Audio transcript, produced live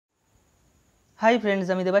Hi friends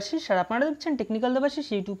आमी देबाशिस और आपनारा देखছেন technical देबाशिस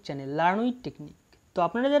YouTube channel learn with technique. तो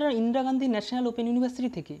आपनारा যারা Indira Gandhi national open university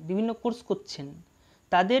থেকে বিভিন্ন কোর্স করছেন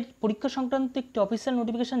তাদের পরীক্ষা সংক্রান্ত একটি অফিশিয়াল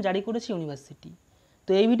নোটিফিকেশন জারি করেছে ইউনিভার্সিটি।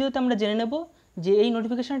 তো এই ভিডিওতে আমরা জেনে নেব যে এই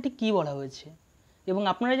নোটিফিকেশনটি কী বলা হয়েছে এবং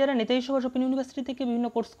আপনারা যারা নেতাজি সুভাষ ওপেন ইউনিভার্সিটি থেকে বিভিন্ন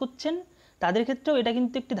কোর্স করছেন তাদের ক্ষেত্রেও এটা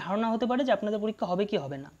কিন্তু একটি ধারণা হতে পারে যে আপনাদের পরীক্ষা হবে কি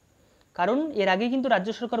হবে না। কারণ এর আগে কিন্তু রাজ্য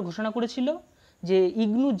সরকার ঘোষণা করেছিল যে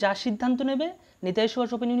ইগনু যা সিদ্ধান্ত নেবে নেতাজি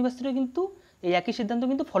সুভাষ ওপেন ইউনিভার্সিটিও কিন্তু এই একই সিদ্ধান্ত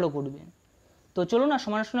কিন্তু ফলো করবে। তো চলুন না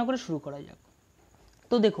সমালোচনা করে শুরু করা যাক।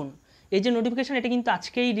 তো দেখুন এই যে নোটিফিকেশান এটা কিন্তু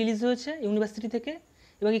আজকেই রিলিজ হয়েছে ইউনিভার্সিটি থেকে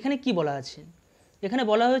এবং এখানে কি বলা আছে, এখানে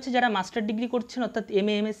বলা হয়েছে যারা মাস্টার ডিগ্রি করছেন অর্থাৎ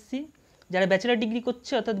MA MSc, যারা ব্যাচেলার ডিগ্রি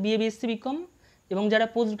করছে অর্থাৎ BA BSc BCom এবং যারা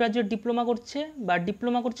পোস্ট গ্রাজুয়েট ডিপ্লোমা করছে বা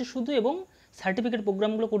ডিপ্লোমা করছে শুধু এবং সার্টিফিকেট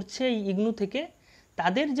প্রোগ্রামগুলো করছে এই ইগনু থেকে,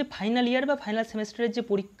 তাদের যে ফাইনাল ইয়ার বা ফাইনাল সেমেস্টারের যে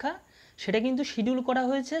পরীক্ষা সেটা কিন্তু শিডিউল করা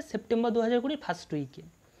হয়েছে সেপ্টেম্বর 2020 ফার্স্ট উইকে।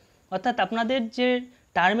 অর্থাৎ আপনাদের যে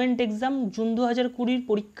টার্মেন্ট এক্সাম জুন 2020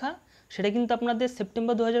 পরীক্ষা সেটা কিন্তু আপনাদের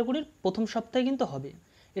সেপ্টেম্বর 2020 প্রথম সপ্তাহে কিন্তু হবে,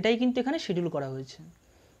 এটাই কিন্তু এখানে শিডিউল করা হয়েছে।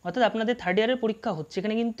 অর্থাৎ আপনাদের থার্ড ইয়ারের পরীক্ষা হচ্ছে,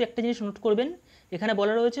 এখানে কিন্তু একটা জিনিস নোট করবেন, এখানে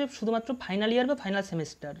বলা রয়েছে শুধুমাত্র ফাইনাল ইয়ার বা ফাইনাল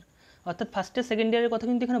সেমেস্টার, অর্থাৎ ফার্স্ট ইয়ার সেকেন্ড ইয়ারের কথা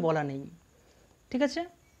কিন্তু এখানে বলা নেই। ঠিক আছে,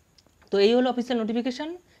 তো এই হলো অফিসিয়াল নোটিফিকেশান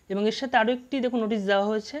এবং এর সাথে আরও একটি দেখুন নোটিশ দেওয়া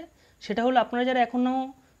হয়েছে, সেটা হলো আপনারা যারা এখনও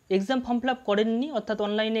এক্সাম ফর্ম ফিল আপ করেননি অর্থাৎ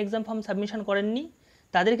অনলাইনে এক্সাম ফর্ম সাবমিশন করেননি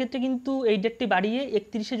তাদের ক্ষেত্রে কিন্তু এই ডেটটি বাড়িয়ে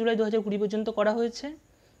 31শে জুলাই 2020 পর্যন্ত করা হয়েছে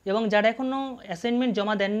এবং যারা এখনও অ্যাসাইনমেন্ট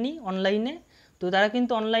জমা দেননি অনলাইনে তো তারা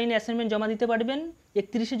কিন্তু অনলাইনে অ্যাসাইনমেন্ট জমা দিতে পারবেন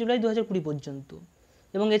 31শে জুলাই 2020 পর্যন্ত।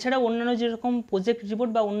 এবং এছাড়াও অন্যান্য যেরকম প্রজেক্ট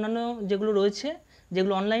রিপোর্ট বা অন্যান্য যেগুলো রয়েছে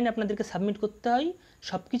যেগুলো অনলাইনে আপনাদেরকে সাবমিট করতে হয়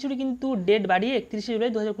সব কিছুরই কিন্তু ডেট বাড়িয়ে 31শে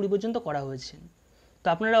জুলাই 2020 পর্যন্ত করা হয়েছে। তো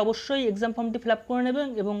আপনারা অবশ্যই এক্সাম ফর্মটি ফিল আপ করে নেবেন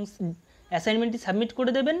এবং অ্যাসাইনমেন্টটি সাবমিট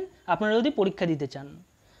করে দেবেন আপনারা যদি পরীক্ষা দিতে চান।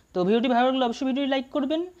 তো ভিডিওটি ভালো লাগলে অবশ্যই ভিডিওটি লাইক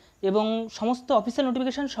করবেন এবং সমস্ত অফিসিয়াল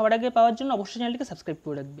নোটিফিকেশান সবার আগে পাওয়ার জন্য অবশ্যই চ্যানেলটিকে সাবস্ক্রাইব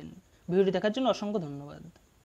করে রাখবেন। ভিডিওটি দেখার জন্য অসংখ্য ধন্যবাদ।